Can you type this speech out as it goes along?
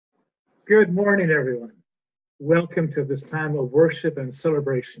Good morning, everyone. Welcome to this time of worship and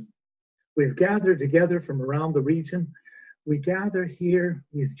celebration. We've gathered together from around the region. We gather here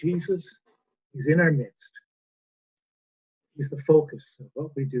with Jesus. He's in our midst. He's the focus of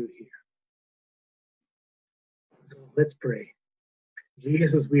what we do here. So let's pray.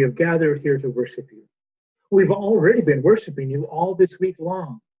 Jesus, we have gathered here to worship you. We've already been worshiping you all this week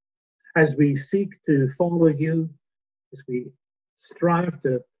long as we seek to follow you, as we strive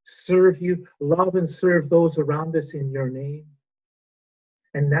to serve you, love and serve those around us in your name.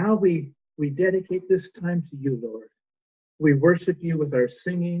 And now we dedicate this time to you, Lord. We worship you with our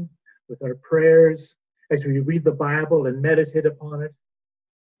singing, with our prayers, as we read the Bible and meditate upon it.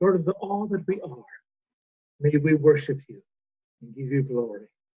 Lord, of all that we are, may we worship you and give you glory.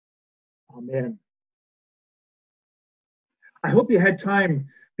 Amen. I hope you had time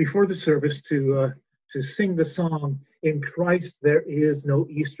before the service to sing the song, "In Christ There Is No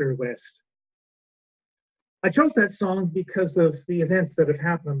East or West." I chose that song because of the events that have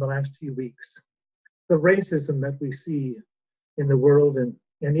happened in the last few weeks, the racism that we see in the world and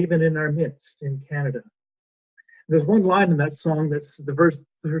even in our midst in Canada. There's one line in that song that's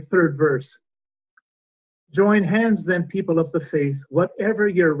the third verse. "Join hands then, people of the faith, whatever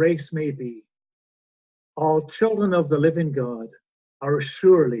your race may be. All children of the living God are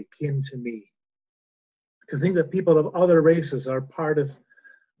surely kin to me." To think that people of other races are part of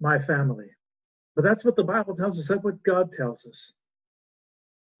my family. But that's what the Bible tells us, that's what God tells us.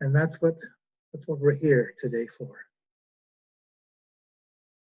 And that's what we're here today for.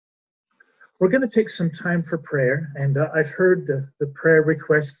 We're going to take some time for prayer, and I've heard the prayer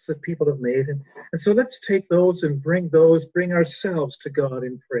requests that people have made. And so let's take those and bring ourselves to God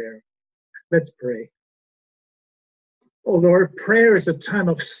in prayer. Let's pray. Oh Lord, prayer is a time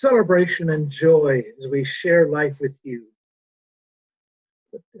of celebration and joy as we share life with you.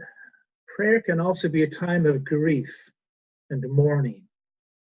 But prayer can also be a time of grief and mourning.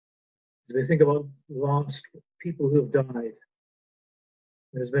 As we think about lost people who have died,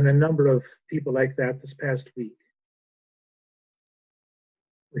 there's been a number of people like that this past week.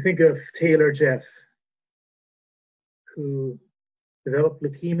 We think of Taylor Jeff, who developed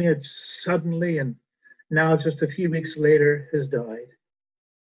leukemia suddenly and now, just a few weeks later, has died.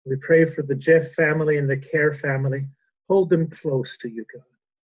 We pray for the Jeff family and the Care family. Hold them close to you, God.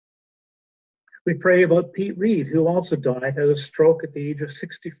 We pray about Pete Reed, who also died, had a stroke at the age of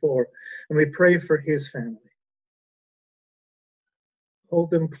 64, and we pray for his family. Hold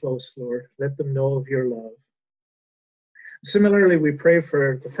them close, Lord. Let them know of your love. Similarly, we pray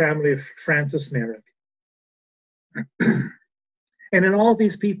for the family of Francis Merrick. And in all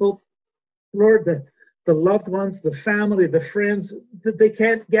these people, Lord, the loved ones, the family, the friends, that they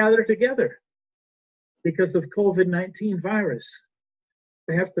can't gather together because of COVID-19 virus.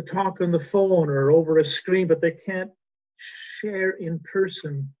 They have to talk on the phone or over a screen, but they can't share in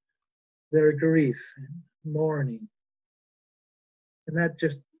person their grief and mourning. And that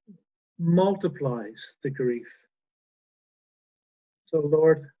just multiplies the grief. So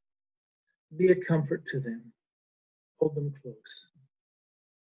Lord, be a comfort to them. Hold them close.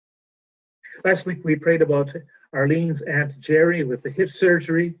 Last week we prayed about Arlene's Aunt Jerry with the hip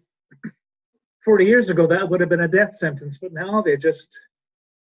surgery. 40 years ago, that would have been a death sentence, but now they just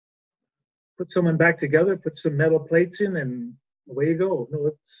put someone back together, put some metal plates in, and away you go. No,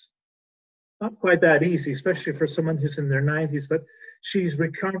 it's not quite that easy, especially for someone who's in their 90s, but she's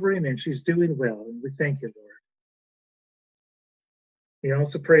recovering and she's doing well, and we thank you, Lord. We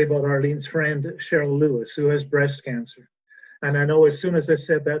also pray about Arlene's friend, Cheryl Lewis, who has breast cancer. And I know as soon as I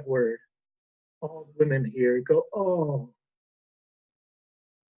said that word, all women here go, oh.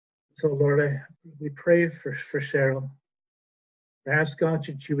 So Lord, we pray for Cheryl. I ask God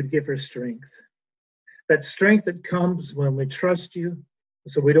that you would give her strength. That strength that comes when we trust you,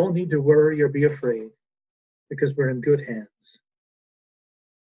 so we don't need to worry or be afraid, because we're in good hands.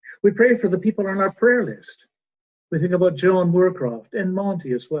 We pray for the people on our prayer list. We think about Joan Moorcroft and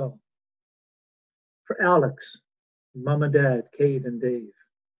Monty as well. For Alex, Mom and Dad, Kate and Dave.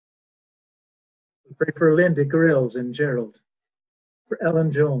 We pray for Linda Grills and Gerald, for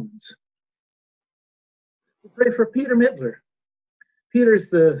Ellen Jones. We pray for Peter Mittler. Peter's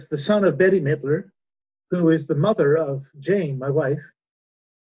the son of Betty Mittler, who is the mother of Jane, my wife.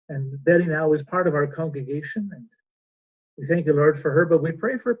 And Betty now is part of our congregation. And we thank you, Lord, for her. But we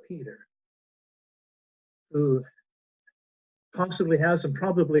pray for Peter, who possibly has and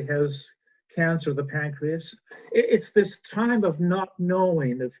probably has cancer of the pancreas. It's this time of not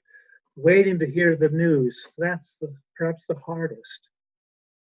knowing, of waiting to hear the news. That's perhaps the hardest.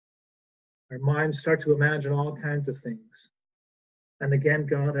 Our minds start to imagine all kinds of things. And again,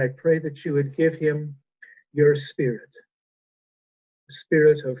 God, I pray that you would give him your spirit, the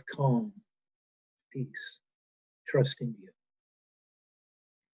spirit of calm, peace, trusting you.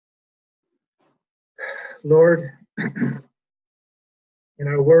 Lord, in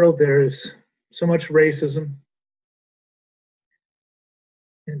our world there is so much racism,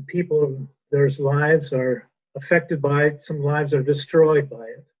 and their lives are affected by it, some lives are destroyed by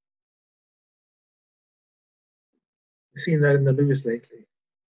it. We've seen that in the news lately.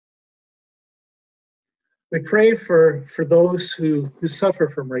 We pray for those who suffer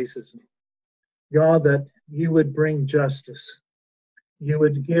from racism. God, that you would bring justice. You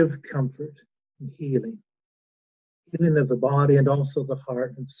would give comfort and healing of the body and also the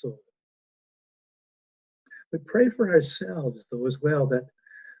heart and soul. We pray for ourselves, though, as well, that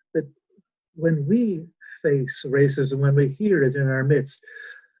when we face racism, when we hear it in our midst,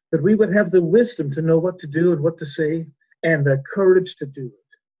 that we would have the wisdom to know what to do and what to say and the courage to do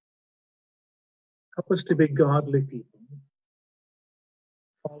it. Help us to be godly people,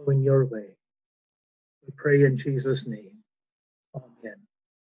 following your way. We pray in Jesus' name. Amen.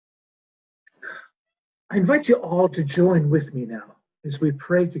 I invite you all to join with me now as we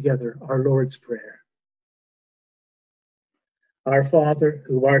pray together our Lord's Prayer. Our Father,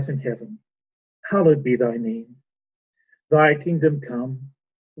 who art in heaven, hallowed be thy name. Thy kingdom come,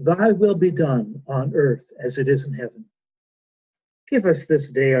 thy will be done on earth as it is in heaven. Give us this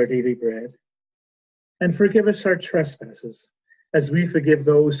day our daily bread, and forgive us our trespasses, as we forgive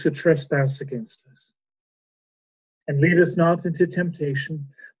those who trespass against us. And lead us not into temptation,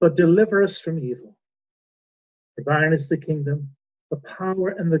 but deliver us from evil. For thine is the kingdom, the power,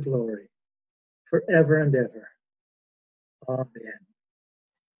 and the glory, forever and ever. Amen.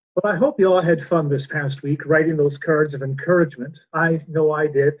 Well, I hope you all had fun this past week writing those cards of encouragement. I know I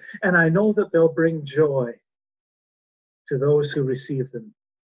did, and I know that they'll bring joy to those who receive them.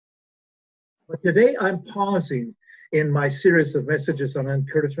 But today I'm pausing in my series of messages on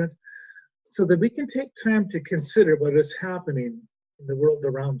encouragement so that we can take time to consider what is happening in the world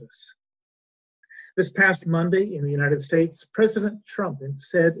around us. This past Monday in the United States, President Trump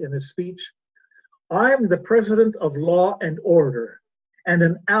said in a speech, "I am the president of law and order and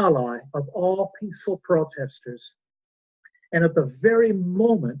an ally of all peaceful protesters." And at the very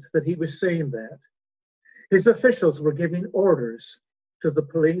moment that he was saying that, his officials were giving orders to the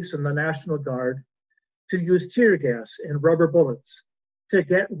police and the National Guard to use tear gas and rubber bullets to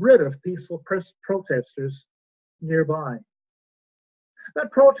get rid of peaceful protesters nearby.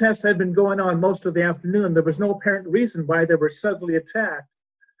 That protest had been going on most of the afternoon. There was no apparent reason why they were suddenly attacked.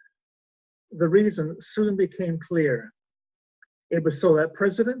 The reason soon became clear. It was so that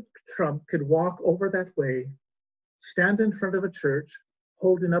President Trump could walk over that way, stand in front of a church,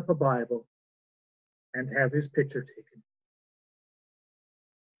 holding up a Bible, and have his picture taken.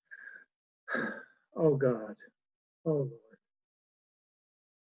 Oh God, oh Lord.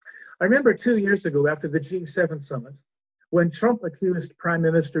 I remember 2 years ago after the G7 summit, when Trump accused Prime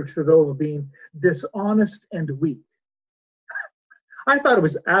Minister Trudeau of being dishonest and weak. I thought it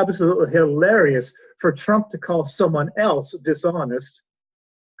was absolutely hilarious for Trump to call someone else dishonest.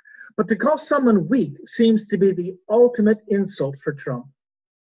 But to call someone weak seems to be the ultimate insult for Trump.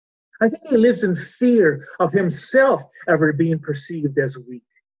 I think he lives in fear of himself ever being perceived as weak.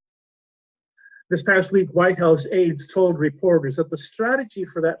 This past week, White House aides told reporters that the strategy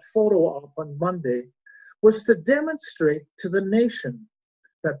for that photo op on Monday was to demonstrate to the nation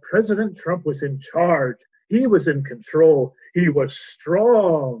that President Trump was in charge. He was in control. He was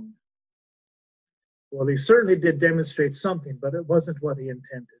strong. Well, he certainly did demonstrate something, but it wasn't what he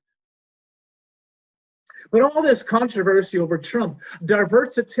intended. But all this controversy over Trump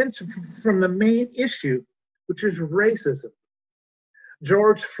diverts attention from the main issue, which is racism.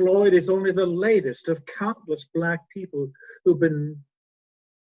 George Floyd is only the latest of countless Black people who've been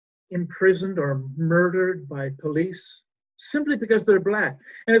imprisoned or murdered by police simply because they're Black.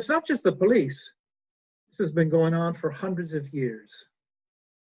 And it's not just the police. This has been going on for hundreds of years.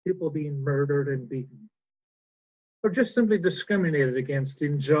 People being murdered and beaten, or just simply discriminated against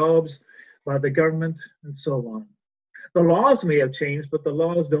in jobs by the government and so on. The laws may have changed, but the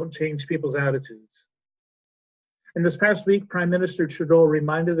laws don't change people's attitudes. And this past week, Prime Minister Trudeau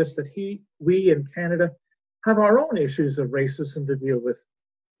reminded us that we in Canada have our own issues of racism to deal with,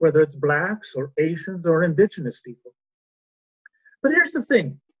 whether it's Blacks or Asians or Indigenous people. But here's the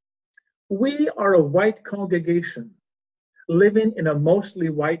thing. We are a white congregation living in a mostly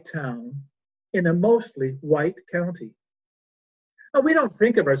white town in a mostly white county. Now, we don't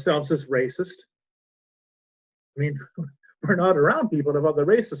think of ourselves as racist. I mean, we're not around people of other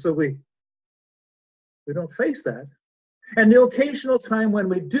races, so we don't face that. And the occasional time when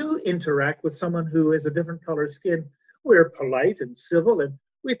we do interact with someone who has a different color skin, we're polite and civil, and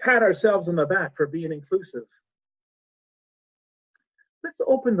we pat ourselves on the back for being inclusive. Let's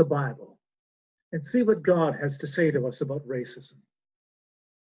open the Bible and see what God has to say to us about racism.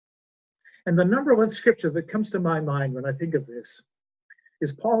 And the number one scripture that comes to my mind when I think of this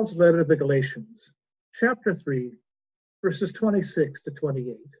is Paul's letter to the Galatians, chapter 3, verses 26 to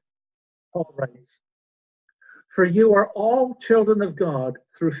 28. Paul writes, "For you are all children of God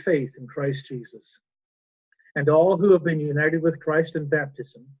through faith in Christ Jesus. And all who have been united with Christ in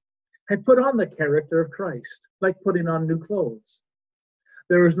baptism have put on the character of Christ, like putting on new clothes.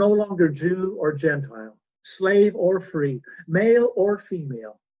 There is no longer Jew or Gentile, slave or free, male or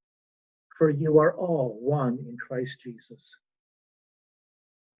female, for you are all one in Christ Jesus."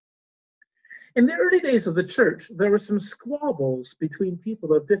 In the early days of the church, there were some squabbles between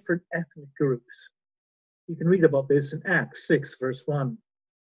people of different ethnic groups. You can read about this in Acts 6, verse 1.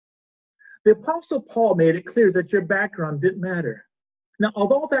 The Apostle Paul made it clear that your background didn't matter. Now,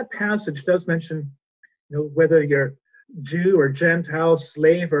 although that passage does mention, whether you're Jew or Gentile,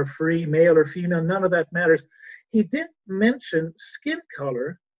 slave or free, male or female, none of that matters. He didn't mention skin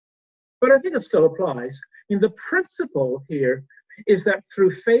color, but I think it still applies. And the principle here is that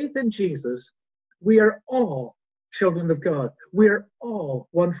through faith in Jesus, we are all children of God. We are all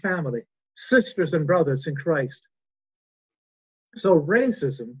one family, sisters and brothers in Christ. So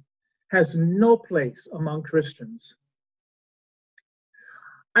racism has no place among Christians.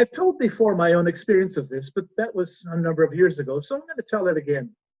 I've told before my own experience of this, but that was a number of years ago, so I'm going to tell it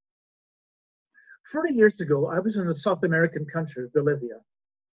again. 40 years ago, I was in the South American country of Bolivia.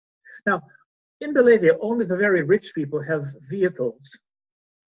 Now, in Bolivia, only the very rich people have vehicles.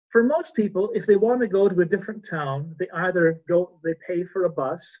 For most people, if they want to go to a different town, they pay for a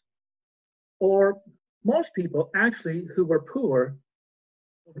bus, or most people actually who are poor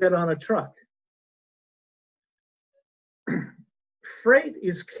will get on a truck. Freight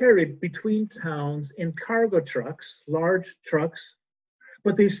is carried between towns in cargo trucks, large trucks,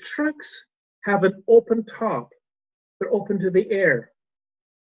 but these trucks have an open top. They're open to the air.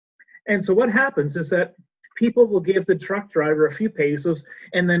 And so what happens is that people will give the truck driver a few pesos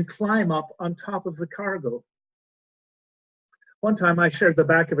and then climb up on top of the cargo. One time I shared the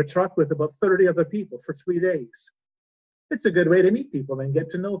back of a truck with about 30 other people for 3 days. It's a good way to meet people and get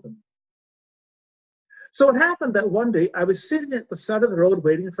to know them. So it happened that one day I was sitting at the side of the road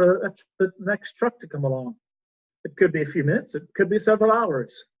waiting for the next truck to come along. It could be a few minutes, it could be several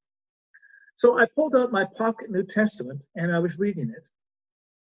hours. So I pulled out my pocket New Testament and I was reading it.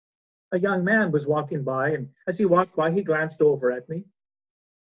 A young man was walking by, and as he walked by, he glanced over at me.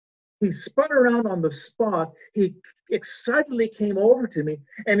 He spun around on the spot. He excitedly came over to me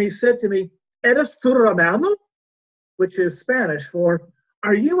and he said to me, "Eres tu hermano?" Which is Spanish for,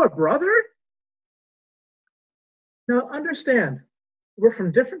 "Are you a brother?" Now understand, we're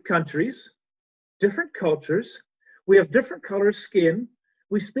from different countries, different cultures. We have different color skin.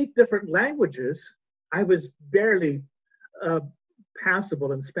 We speak different languages. I was barely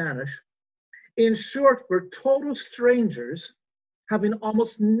passable in Spanish. In short, we're total strangers having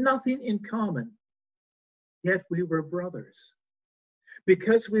almost nothing in common. Yet we were brothers.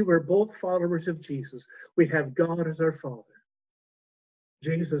 Because we were both followers of Jesus, we have God as our Father,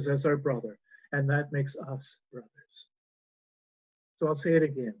 Jesus as our brother, and that makes us brothers. So I'll say it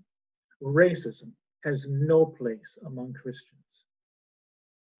again. Racism has no place among Christians.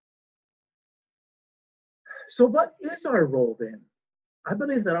 So what is our role then? I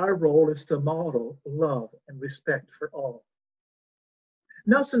believe that our role is to model love and respect for all.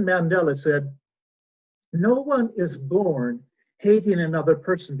 Nelson Mandela said, "No one is born hating another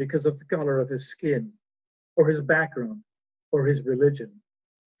person because of the color of his skin, or his background, or his religion.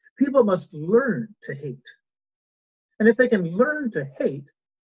 People must learn to hate. And if they can learn to hate,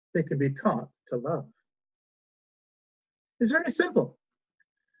 they can be taught to love." It's very simple.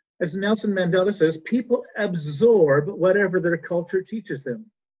 As Nelson Mandela says, people absorb whatever their culture teaches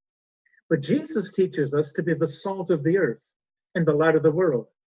them. But Jesus teaches us to be the salt of the earth and the light of the world.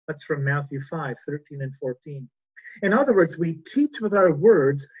 That's from Matthew 5, 13 and 14. In other words, we teach with our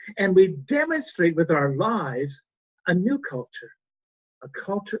words and we demonstrate with our lives a new culture, a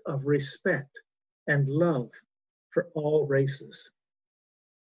culture of respect and love for all races.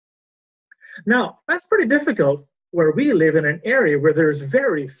 Now, that's pretty difficult where we live in an area where there's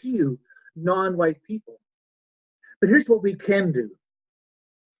very few non-white people. But here's what we can do.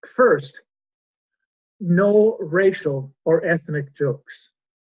 First, no racial or ethnic jokes.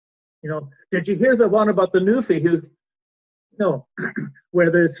 Did you hear the one about the Newfie who No,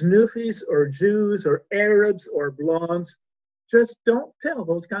 whether it's Newfies or Jews or Arabs or blondes, just don't tell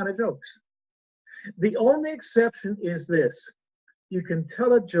those kind of jokes. The only exception is this: you can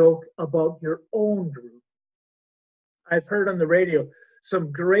tell a joke about your own group. I've heard on the radio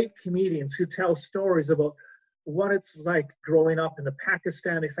some great comedians who tell stories about what it's like growing up in a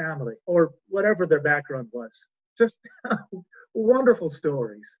Pakistani family or whatever their background was. Just wonderful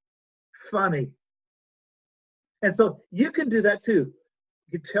stories, funny. And so you can do that too.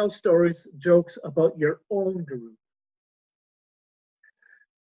 You can tell stories, jokes about your own group.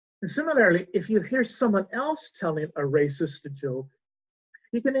 And similarly, if you hear someone else telling a racist joke,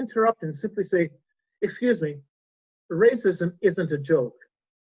 you can interrupt and simply say, "Excuse me, racism isn't a joke.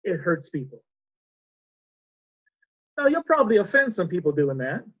 It hurts people." Now, you'll probably offend some people doing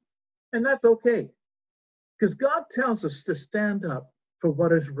that, and that's okay, because God tells us to stand up for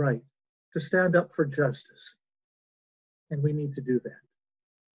what is right, to stand up for justice, and we need to do that.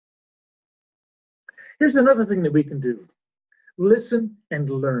 Here's another thing that we can do: listen and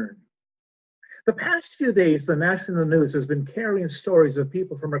learn. The past few days, the national news has been carrying stories of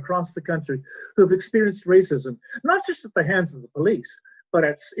people from across the country who've experienced racism, not just at the hands of the police, but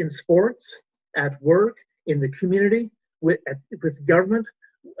in sports, at work, in the community, with government,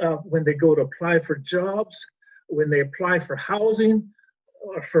 when they go to apply for jobs, when they apply for housing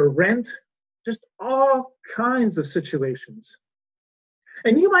or for rent, just all kinds of situations.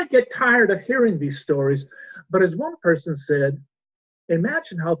 And you might get tired of hearing these stories, but as one person said,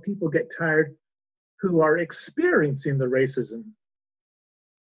 imagine how people get tired who are experiencing the racism.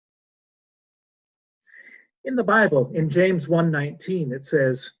 In the Bible, in James 1:19, it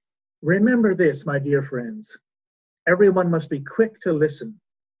says, "Remember this, my dear friends, everyone must be quick to listen,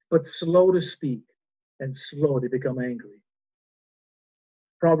 but slow to speak and slow to become angry."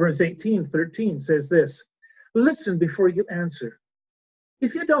 Proverbs 18:13 says this, "Listen before you answer.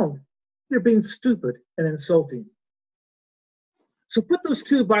 If you don't, you're being stupid and insulting." So put those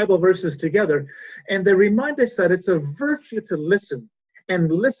two Bible verses together, and they remind us that it's a virtue to listen,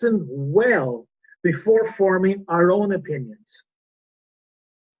 and listen well before forming our own opinions.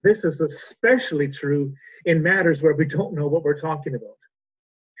 This is especially true in matters where we don't know what we're talking about.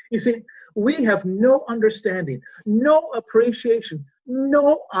 You see, we have no understanding, no appreciation,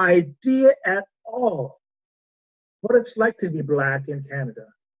 no idea at all what it's like to be Black in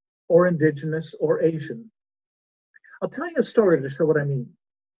Canada, or Indigenous, or Asian. I'll tell you a story to show what I mean.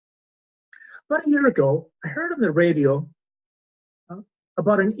 About a year ago, I heard on the radio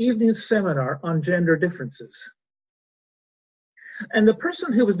about an evening seminar on gender differences. And the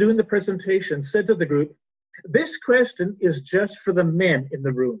person who was doing the presentation said to the group, "This question is just for the men in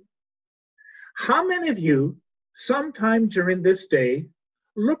the room. How many of you, sometime during this day,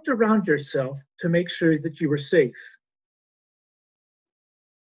 looked around yourself to make sure that you were safe?"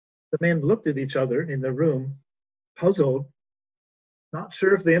 The men looked at each other in the room, puzzled, not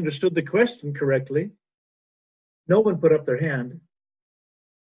sure if they understood the question correctly. No one put up their hand.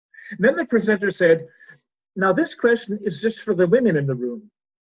 And then the presenter said, "Now this question is just for the women in the room.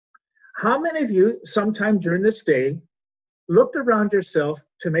 How many of you, sometime during this day, looked around yourself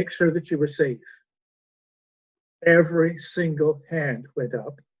to make sure that you were safe?" Every single hand went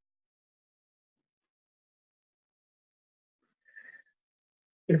up.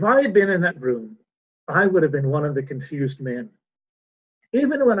 If I had been in that room, I would have been one of the confused men.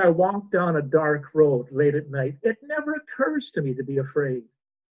 Even when I walk down a dark road late at night, it never occurs to me to be afraid,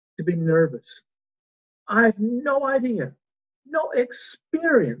 to be nervous. I have no idea, no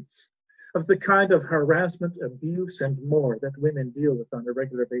experience of the kind of harassment, abuse, and more that women deal with on a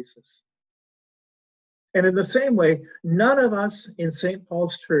regular basis. And in the same way, none of us in St.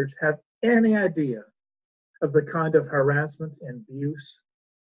 Paul's Church have any idea of the kind of harassment and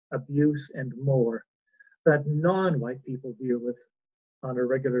abuse, and more that non-white people deal with on a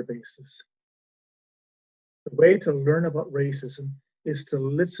regular basis. The way to learn about racism is to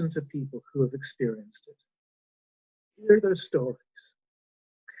listen to people who have experienced it. Hear their stories.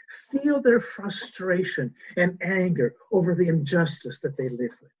 Feel their frustration and anger over the injustice that they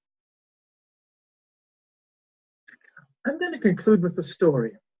live with. I'm going to conclude with a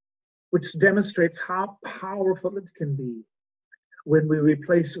story which demonstrates how powerful it can be when we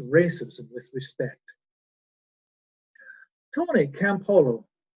replace racism with respect. Tony Campolo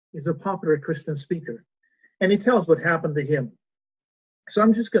is a popular Christian speaker, and he tells what happened to him. So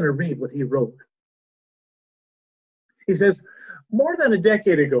I'm just going to read what he wrote. He says, "More than a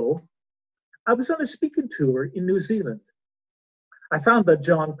decade ago, I was on a speaking tour in New Zealand. I found that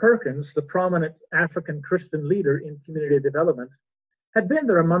John Perkins, the prominent African Christian leader in community development, had been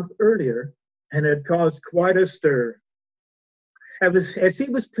there a month earlier and had caused quite a stir. As he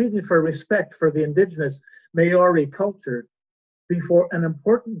was pleading for respect for the indigenous Maori culture before an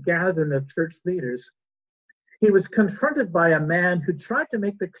important gathering of church leaders, he was confronted by a man who tried to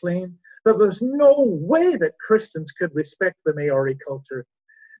make the claim that there was no way that Christians could respect the Maori culture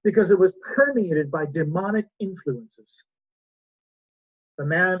because it was permeated by demonic influences. The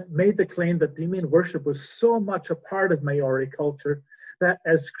man made the claim that demon worship was so much a part of Maori culture that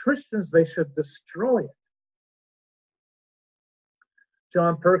as Christians they should destroy it.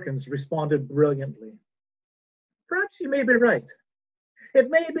 John Perkins responded brilliantly. Perhaps you may be right. It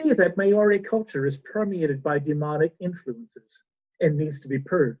may be that Maori culture is permeated by demonic influences and needs to be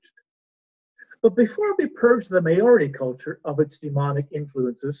purged. But before we purge the Maori culture of its demonic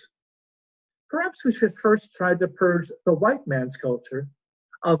influences, perhaps we should first try to purge the white man's culture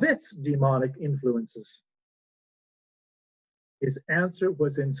of its demonic influences. His answer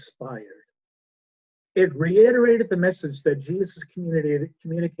was inspired. It reiterated the message that Jesus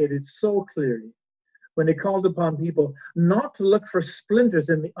communicated so clearly when he called upon people not to look for splinters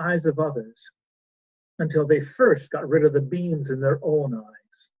in the eyes of others until they first got rid of the beams in their own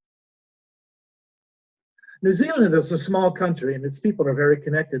eyes. New Zealand is a small country and its people are very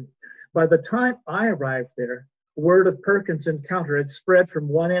connected. By the time I arrived there, word of Perkins' encounter had spread from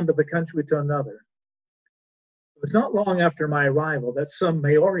one end of the country to another. It was not long after my arrival that some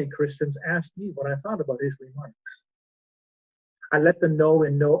Maori Christians asked me what I thought about his remarks. I let them know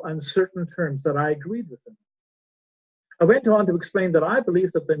in no uncertain terms that I agreed with them. I went on to explain that I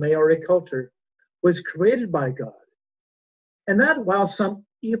believed that the Maori culture was created by God, and that while some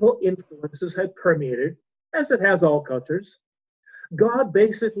evil influences had permeated, as it has all cultures, God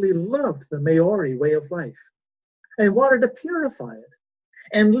basically loved the Maori way of life and wanted to purify it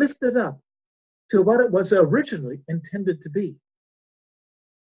and lift it up to what it was originally intended to be.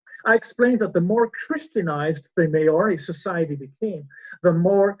 I explained that the more Christianized the Maori society became, the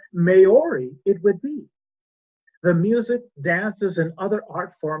more Maori it would be. The music, dances, and other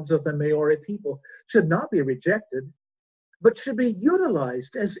art forms of the Maori people should not be rejected, but should be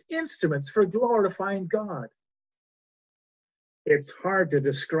utilized as instruments for glorifying God. It's hard to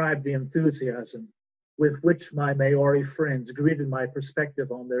describe the enthusiasm with which my Maori friends greeted my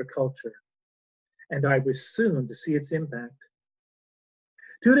perspective on their culture, and I was soon to see its impact.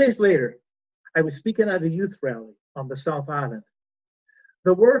 2 days later, I was speaking at a youth rally on the South Island.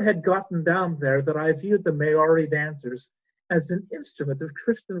 The word had gotten down there that I viewed the Maori dancers as an instrument of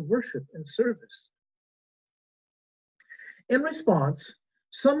Christian worship and service. In response,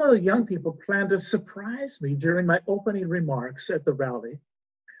 some of the young people planned to surprise me during my opening remarks at the rally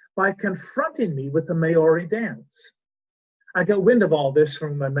by confronting me with the Maori dance. I got wind of all this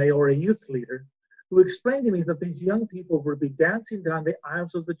from my Maori youth leader, who explained to me that these young people would be dancing down the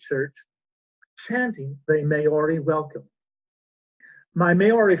aisles of the church, chanting the Maori welcome. My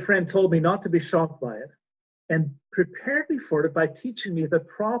Maori friend told me not to be shocked by it and prepared me for it by teaching me the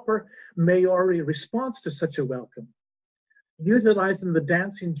proper Maori response to such a welcome, utilizing the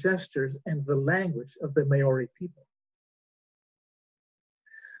dancing gestures and the language of the Maori people.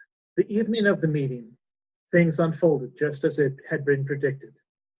 The evening of the meeting, things unfolded just as it had been predicted.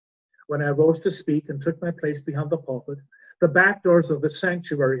 When I rose to speak and took my place behind the pulpit, the back doors of the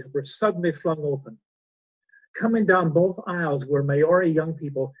sanctuary were suddenly flung open. Coming down both aisles were Maori young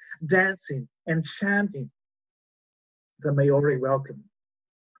people dancing and chanting the Maori welcome.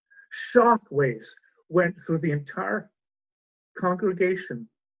 Shock waves went through the entire congregation.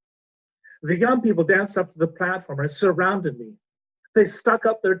 The young people danced up to the platform and surrounded me. They stuck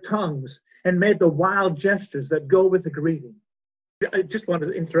up their tongues and made the wild gestures that go with the greeting. I just wanted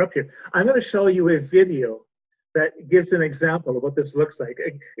to interrupt here. I'm going to show you a video that gives an example of what this looks like,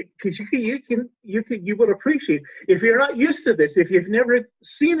 because you will appreciate. If you're not used to this, if you've never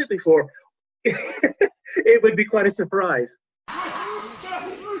seen it before, it would be quite a surprise.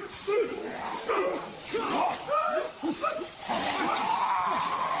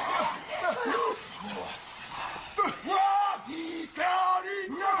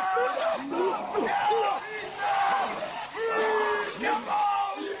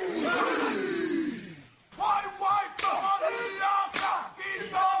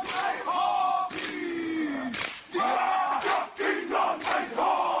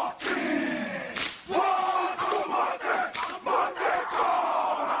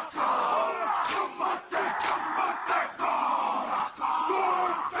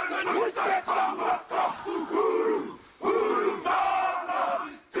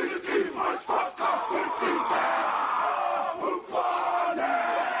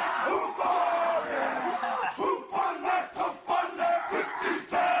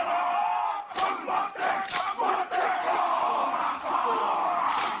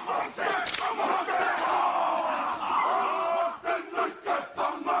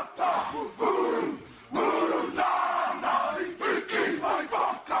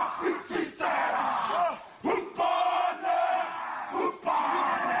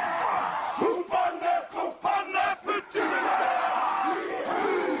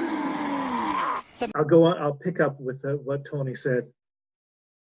 I'll go on. I'll pick up with what Tony said.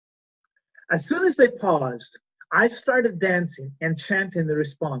 As soon as they paused, I started dancing and chanting the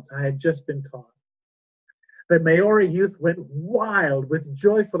response I had just been taught. The Maori youth went wild with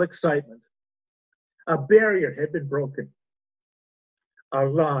joyful excitement. A barrier had been broken. A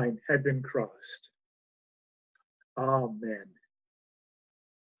line had been crossed. Amen.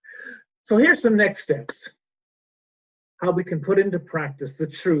 So here's some next steps. How we can put into practice the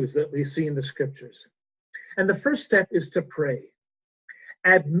truths that we see in the scriptures. And the first step is to pray.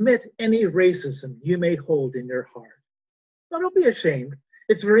 Admit any racism you may hold in your heart. Now, don't be ashamed.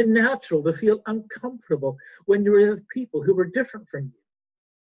 It's very natural to feel uncomfortable when you're with people who are different from you.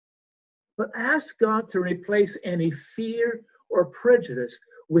 But ask God to replace any fear or prejudice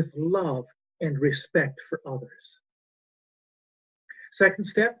with love and respect for others. Second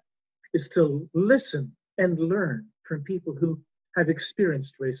step is to listen and learn from people who have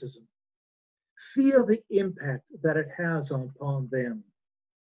experienced racism. Feel the impact that it has upon them.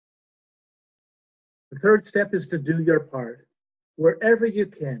 The third step is to do your part, wherever you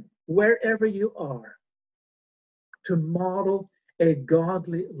can, wherever you are, to model a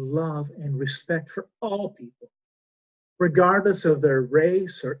godly love and respect for all people, regardless of their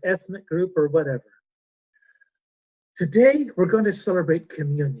race or ethnic group or whatever. Today, we're going to celebrate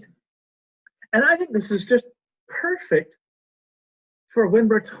communion. And I think this is just perfect for when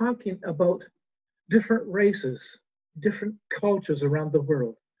we're talking about different races, different cultures around the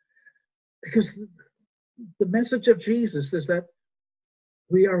world. Because the message of Jesus is that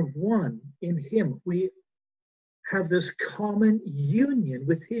we are one in him. We have this common union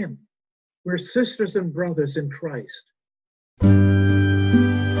with him. We're sisters and brothers in Christ.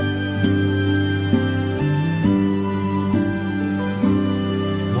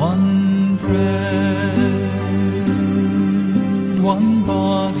 One bread, one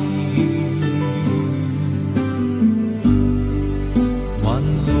body,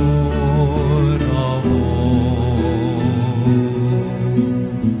 one Lord of all,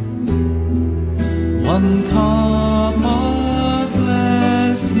 one cup of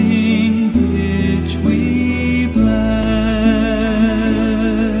blessing which we bless,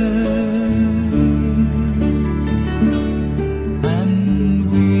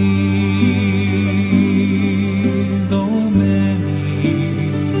 and we, though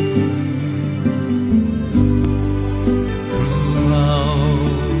many, throughout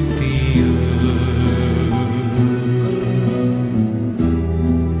the earth,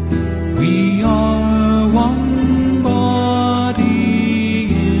 we are one body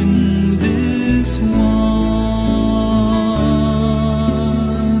in this one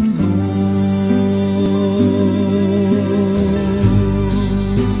Lord.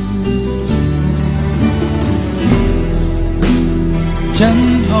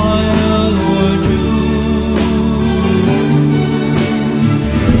 Gentile or Jew,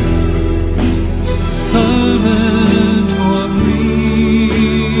 servant or free,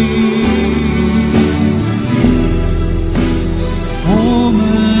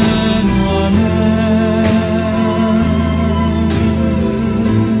 woman or man,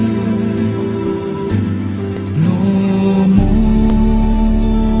 no more.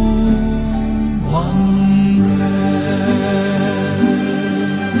 One bread,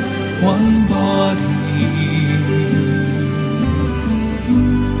 one body,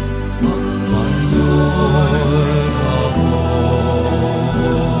 one Lord of all,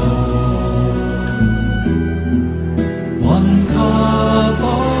 one cup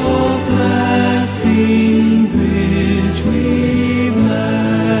of blessing which we bless,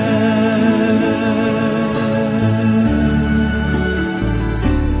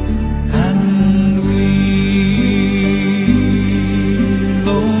 and we,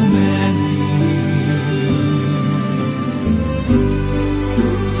 though many,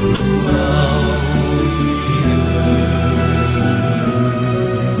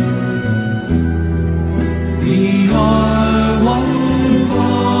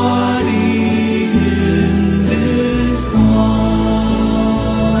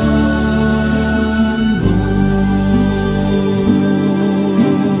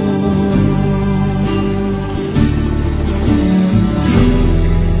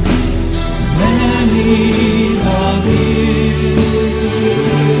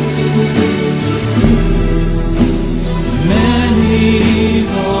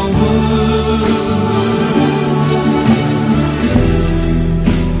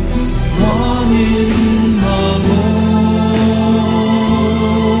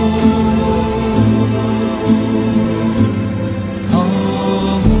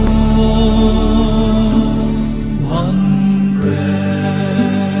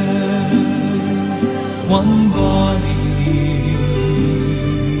 one body,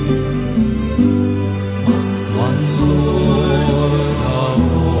 one Lord of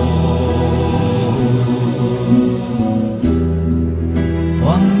all,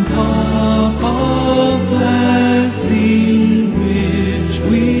 one cup of blessing which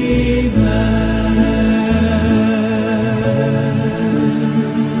we bless,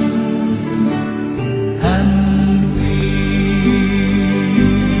 and we,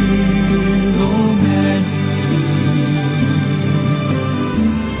 though many,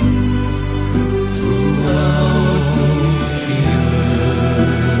 throughout the earth,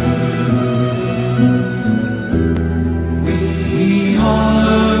 we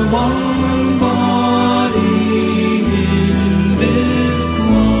are one body in this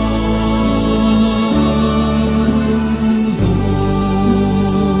one Lord.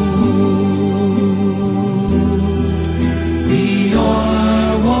 We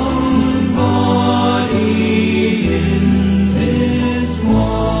are one body in this one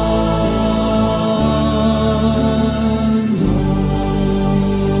Lord.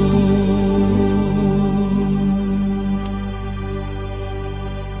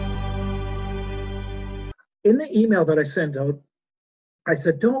 In the email that I sent out, I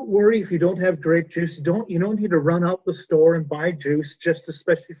said, don't worry if you don't have grape juice. You don't need to run out the store and buy juice, just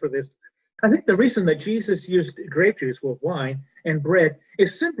especially for this. I think the reason that Jesus used grape juice with wine and bread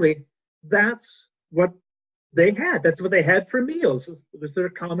is simply that's what they had. That's what they had for meals. It was their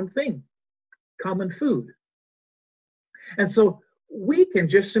common thing, common food. And so we can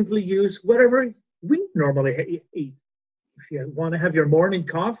just simply use whatever we normally eat. If you want to have your morning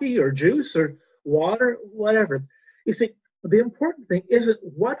coffee or juice or water, whatever. You see, the important thing isn't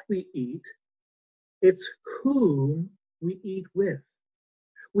what we eat, it's whom we eat with.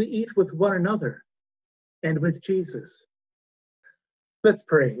 We eat with one another and with Jesus. Let's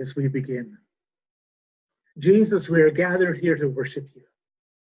pray as we begin. Jesus, we are gathered here to worship you.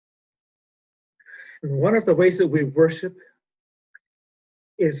 And one of the ways that we worship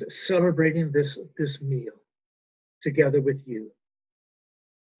is celebrating this meal together with you.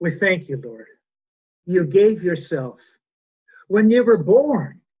 We thank you, Lord. You gave yourself. When you were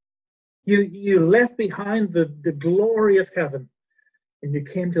born, you left behind the glory of heaven and you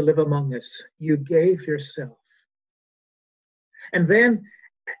came to live among us. You gave yourself. And then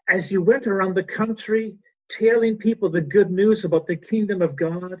as you went around the country telling people the good news about the kingdom of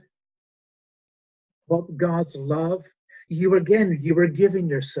God, about God's love, you were giving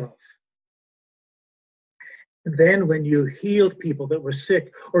yourself. And then when you healed people that were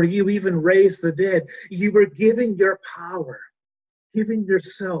sick, or you even raised the dead, you were giving your power, giving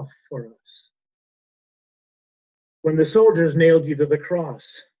yourself for us. When the soldiers nailed you to the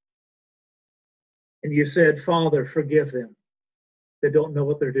cross, and you said, Father, forgive them. They don't know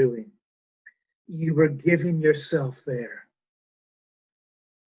what they're doing. You were giving yourself there.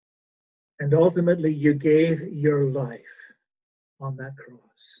 And ultimately, you gave your life on that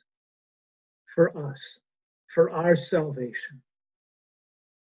cross for us, for our salvation.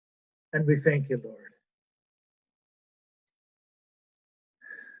 And we thank you, Lord.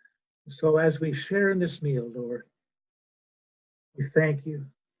 So as we share in this meal, Lord, we thank you.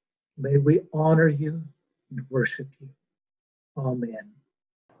 May we honor you and worship you. Amen.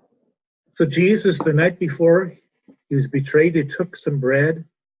 So Jesus, the night before he was betrayed, he took some bread.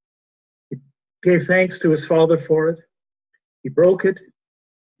 He gave thanks to his Father for it. He broke it,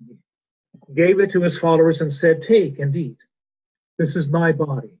 gave it to his followers and said, take and eat. This is my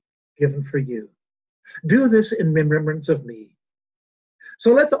body given for you. Do this in remembrance of me.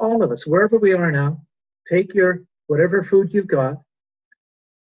 So let's all of us, wherever we are now, take your whatever food you've got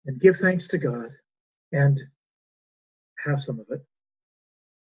and give thanks to God and have some of it.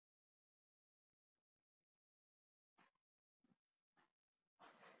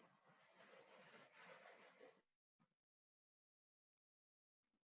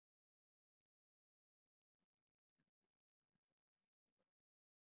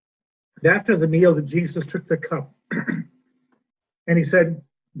 And after the meal, that Jesus took the cup and he said,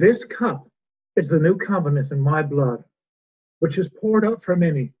 this cup is the new covenant in my blood, which is poured out for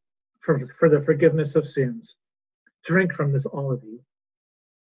many for the forgiveness of sins. Drink from this, all of you.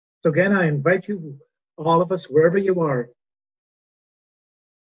 So again, I invite you, all of us, wherever you are,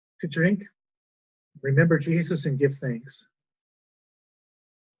 to drink, remember Jesus, and give thanks.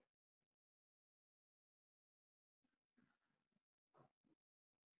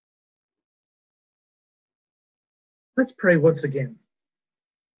 Let's pray once again.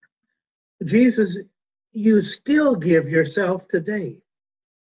 Jesus, you still give yourself today.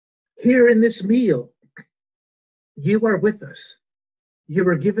 Here in this meal, you are with us. You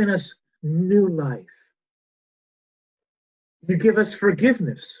are giving us new life. You give us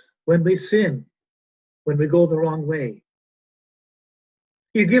forgiveness when we sin, when we go the wrong way.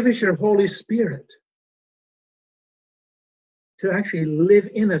 You give us your Holy Spirit to actually live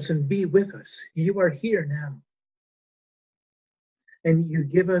in us and be with us. You are here now. And you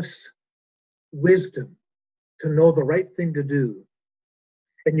give us wisdom to know the right thing to do.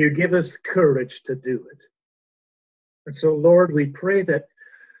 And you give us courage to do it. And so, Lord, we pray that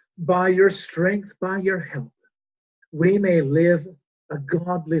by your strength, by your help, we may live a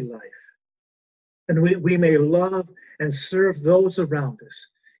godly life. And we may love and serve those around us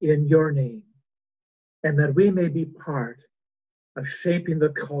in your name. And that we may be part of shaping the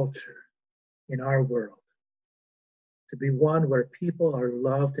culture in our world to be one where people are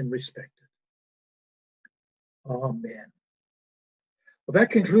loved and respected. Amen. Well,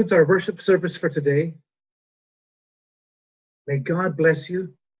 that concludes our worship service for today. May God bless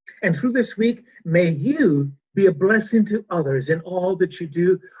you. And through this week, may you be a blessing to others in all that you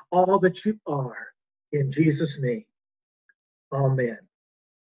do, all that you are. In Jesus' name, amen.